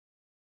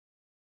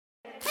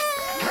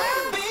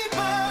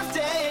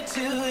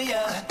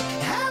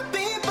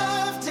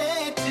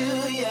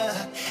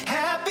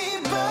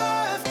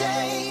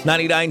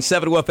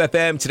99.7 Woof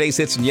FM. Today's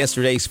hits and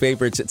yesterday's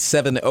favorites at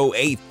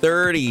 7:08,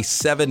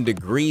 37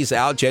 degrees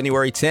out,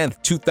 January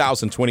 10th,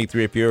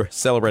 2023. If you're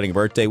celebrating a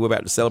birthday, we're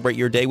about to celebrate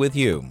your day with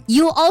you.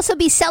 You'll also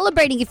be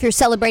celebrating, if you're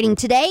celebrating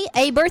today,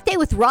 a birthday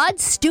with Rod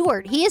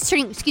Stewart. He is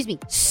turning,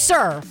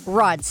 Sir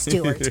Rod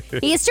Stewart.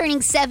 He is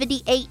turning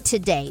 78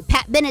 today.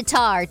 Pat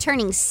Benatar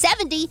turning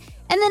 70.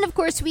 And then, of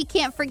course, we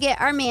can't forget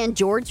our man,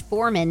 George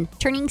Foreman,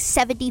 turning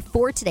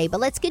 74 today. But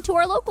let's get to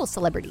our local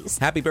celebrities.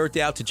 Happy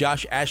birthday out to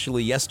Josh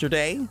Ashley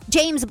yesterday.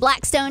 James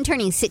Blackstone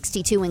turning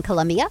 62 in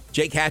Columbia.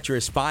 Jake Hatcher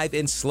is 5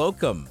 in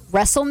Slocum.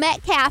 Russell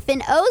Metcalf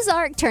in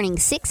Ozark turning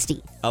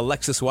 60.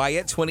 Alexis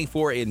Wyatt,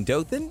 24 in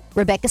Dothan.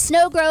 Rebecca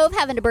Snowgrove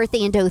having a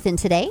birthday in Dothan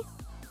today.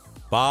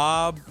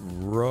 Bob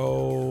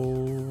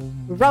Romai.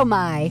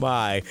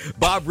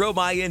 Bob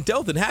Romai in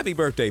Dothan. Happy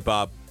birthday,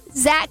 Bob.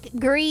 Zach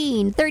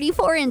Green,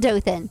 34 in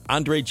Dothan.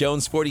 Andre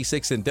Jones,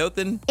 46 in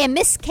Dothan. And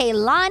Miss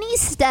Kaylani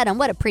Studham,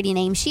 what a pretty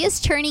name. She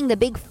is turning the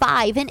big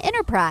 5 in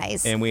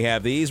Enterprise. And we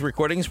have these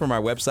recordings from our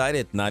website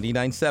at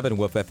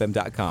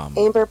 997woofm.com.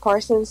 Amber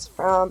Parsons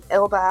from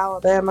Elba,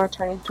 Alabama,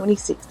 turning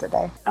 26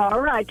 today.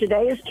 All right,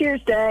 today is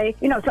Tuesday.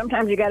 You know,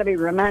 sometimes you got to be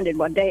reminded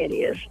what day it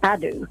is. I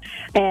do.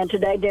 And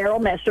today, Daryl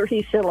Messer,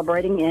 he's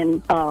celebrating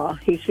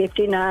he's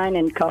 59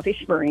 in Coffee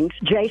Springs.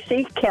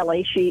 J.C.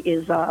 Kelly, she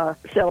is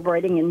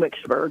celebrating in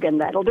Wicksburg. And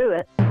that'll do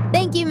it.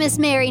 Thank you, Miss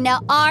Mary.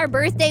 Now, our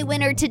birthday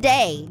winner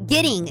today,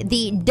 getting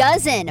the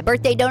dozen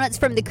birthday donuts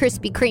from the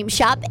Krispy Kreme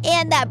shop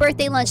and that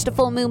birthday lunch to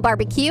Full Moon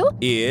Barbecue,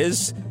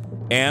 is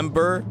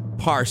Amber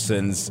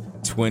Parsons,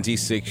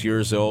 26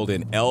 years old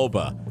in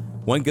Elba.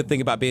 One good thing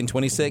about being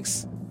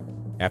 26,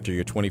 after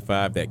you're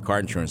 25, that car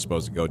insurance is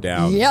supposed to go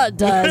down. Yeah, it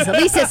does. At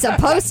least it's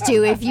supposed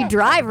to if you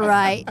drive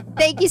right.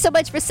 Thank you so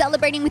much for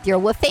celebrating with your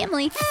Woof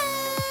family.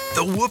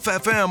 The Woof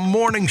FM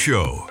Morning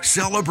Show,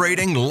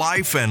 celebrating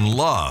life and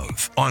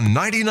love on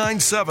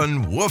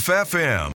 99.7 Woof FM.